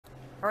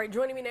All right,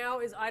 joining me now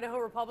is Idaho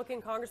Republican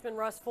Congressman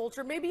Russ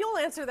Fulcher. Maybe you'll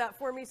answer that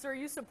for me, sir.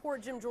 You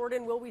support Jim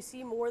Jordan. Will we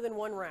see more than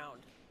one round?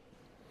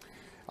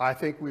 I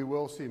think we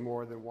will see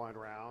more than one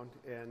round,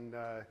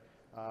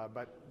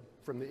 but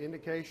from the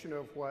indication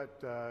of what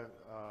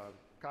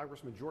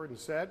Congressman Jordan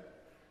said,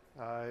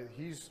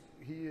 he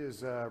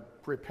is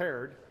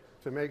prepared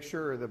to make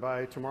sure that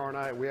by tomorrow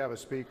night we have a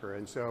speaker.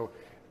 And so,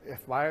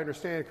 if I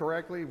understand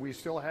correctly, we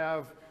still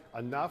have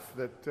enough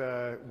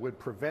that would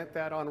prevent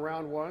that on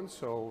round one.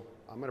 So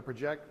I'm going to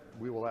project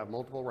we will have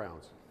multiple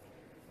rounds.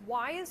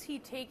 Why is he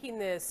taking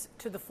this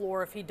to the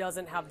floor if he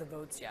doesn't have the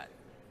votes yet?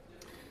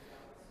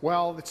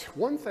 Well, it's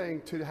one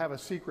thing to have a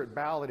secret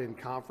ballot in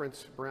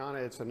conference,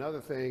 Brianna. It's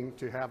another thing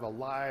to have a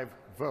live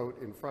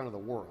vote in front of the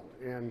world.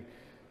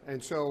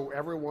 And so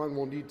everyone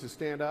will need to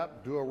stand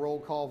up, do a roll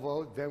call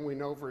vote. Then we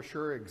know for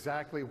sure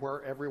exactly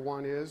where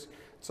everyone is.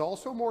 It's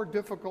also more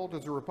difficult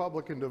as a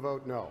Republican to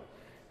vote no.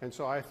 And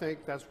so I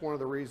think that's one of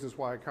the reasons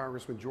why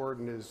Congressman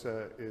Jordan is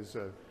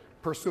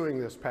pursuing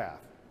this path.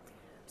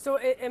 So,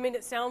 I mean,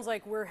 it sounds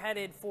like we're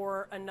headed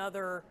for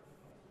another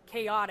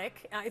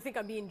chaotic, I think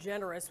I'm being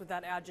generous with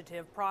that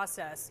adjective,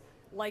 process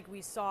like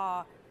we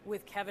saw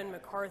with Kevin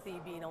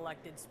McCarthy being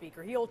elected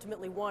speaker. He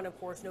ultimately won, of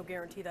course, no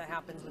guarantee that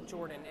happens with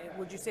Jordan.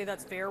 Would you say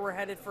that's fair? We're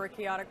headed for a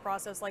chaotic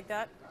process like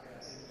that?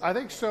 I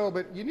think so,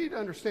 but you need to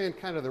understand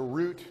kind of the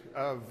root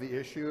of the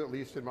issue, at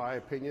least in my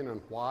opinion,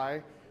 on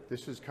why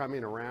this is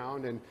coming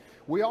around. And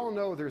we all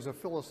know there's a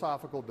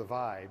philosophical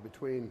divide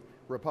between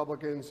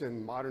Republicans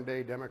and modern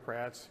day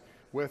Democrats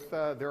with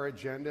their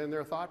agenda and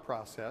their thought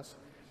process.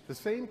 The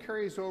same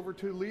carries over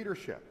to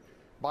leadership.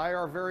 By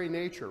our very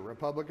nature,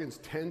 Republicans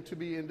tend to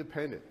be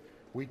independent.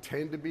 We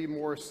tend to be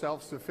more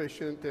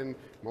self-sufficient and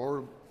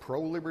more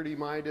pro-liberty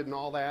minded and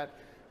all that.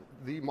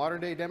 The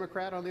modern day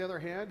Democrat, on the other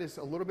hand, is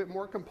a little bit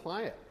more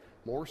compliant,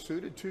 more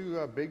suited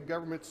to big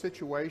government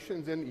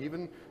situations and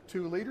even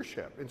to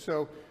leadership. And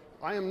so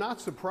I am not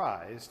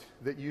surprised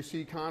that you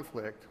see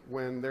conflict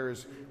when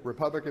there's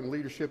Republican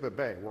leadership at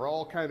bay. We're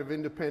all kind of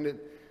independent,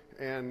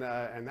 and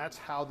that's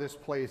how this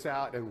plays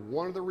out, and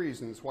one of the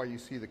reasons why you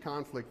see the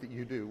conflict that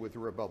you do with the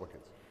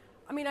Republicans.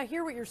 I mean, I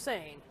hear what you're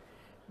saying,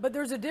 but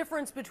there's a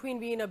difference between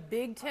being a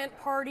big tent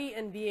party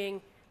and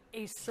being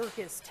a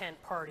circus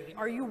tent party.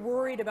 Are you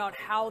worried about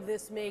how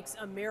this makes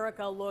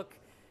America look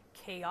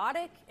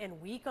chaotic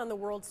and weak on the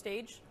world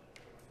stage?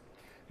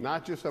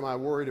 Not just am I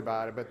worried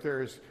about it, but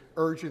there's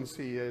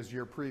urgency, as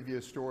your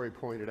previous story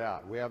pointed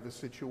out. We have the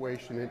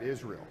situation in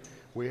Israel.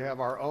 We have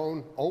our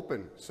own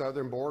open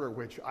southern border,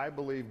 which I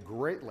believe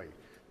greatly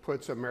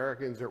puts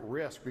Americans at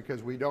risk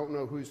because we don't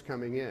know who's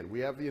coming in. We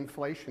have the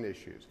inflation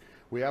issues.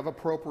 We have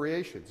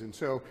appropriations. And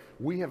so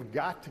we have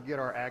got to get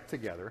our act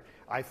together.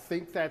 I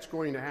think that's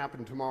going to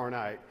happen tomorrow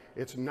night.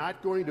 It's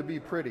not going to be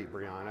pretty,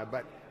 Brianna,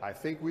 but I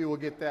think we will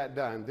get that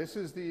done. This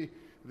is to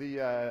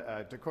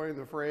coin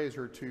the phrase,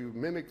 or to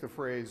mimic the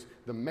phrase,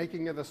 the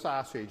making of the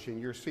sausage,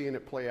 and you're seeing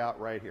it play out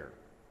right here.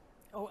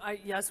 Oh,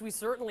 yes, we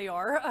certainly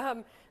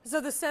are.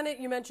 So the Senate,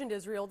 you mentioned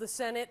Israel, the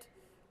Senate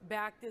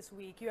back this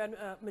week, you had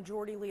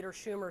Majority Leader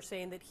Schumer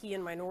saying that he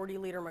and Minority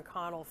Leader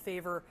McConnell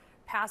favor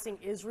passing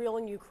Israel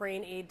and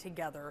Ukraine aid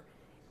together.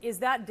 Is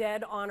that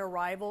dead on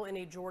arrival in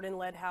a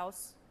Jordan-led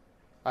House?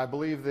 I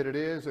believe that it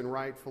is, and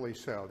rightfully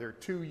so. There are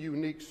two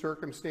unique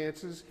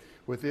circumstances.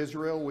 With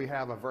Israel, we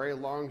have a very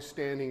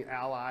long-standing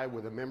ally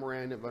with a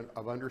memorandum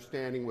of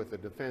understanding with the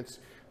defense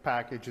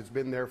package. It's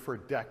been there for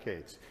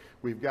decades.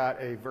 We've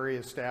got a very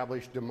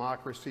established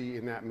democracy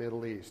in that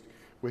Middle East.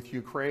 With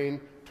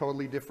Ukraine,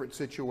 totally different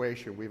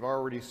situation. We've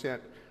already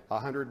sent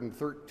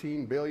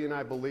 $113 billion,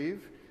 I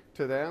believe,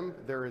 to them.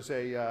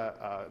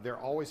 There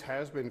always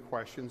has been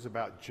questions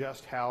about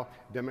just how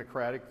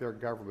democratic their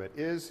government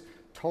is.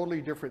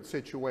 Totally different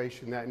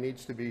situation that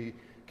needs to be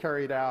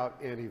carried out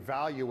and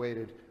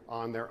evaluated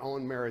on their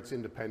own merits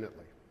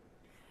independently.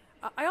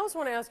 I also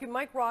want to ask you,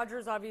 Mike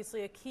Rogers,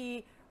 obviously a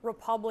key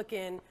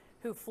Republican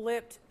who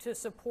flipped to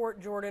support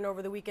Jordan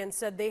over the weekend,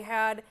 said they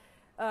had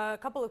a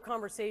couple of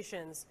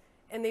conversations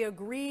and they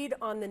agreed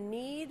on the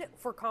need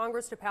for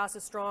Congress to pass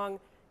a strong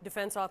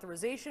defense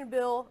authorization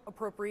bill,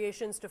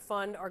 appropriations to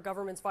fund our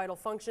government's vital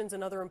functions,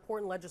 and other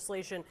important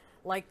legislation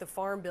like the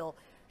Farm Bill.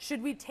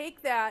 Should we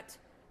take that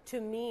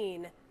to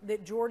mean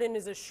that Jordan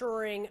is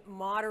assuring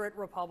moderate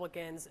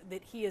Republicans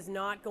that he is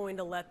not going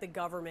to let the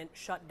government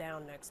shut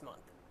down next month?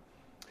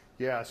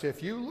 Yes,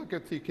 if you look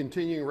at the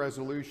continuing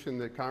resolution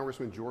that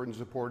Congressman Jordan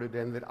supported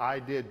and that I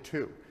did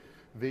too,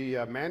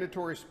 the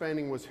mandatory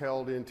spending was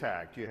held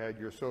intact. You had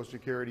your Social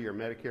Security, your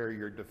Medicare,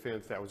 your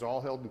defense, that was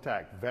all held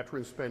intact.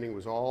 Veteran spending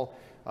was all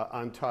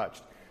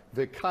untouched.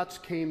 The cuts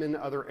came in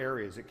other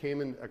areas. It came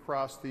in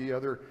across the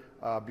other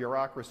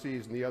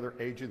bureaucracies and the other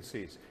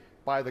agencies.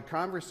 By the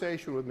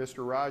conversation with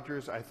Mr.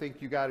 Rogers, I think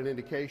you got an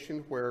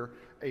indication where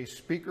a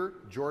speaker,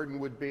 Jordan,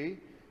 would be,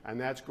 and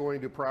that's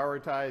going to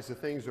prioritize the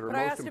things that are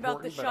most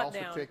important, but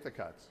also take the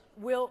cuts.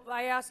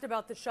 I asked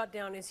about the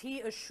shutdown. Is he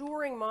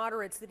assuring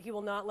moderates that he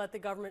will not let the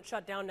government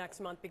shut down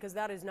next month? Because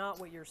that is not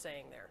what you're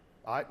saying there.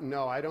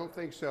 No, I don't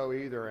think so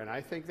either, and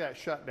I think that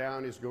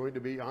shutdown is going to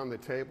be on the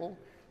table.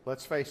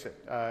 let's face it,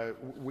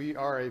 we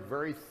are a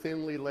very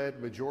thinly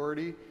led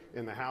majority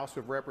in the House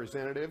of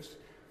Representatives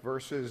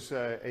versus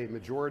a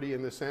majority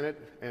in the Senate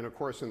and, of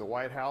course, in the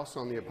White House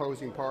on the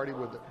opposing party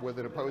with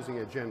an opposing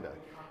agenda.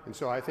 And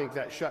so I think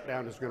that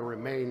shutdown is going to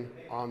remain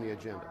on the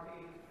agenda.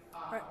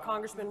 All right,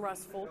 Congressman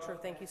Russ Fulcher,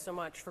 thank you so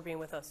much for being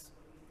with us.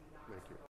 Thank you.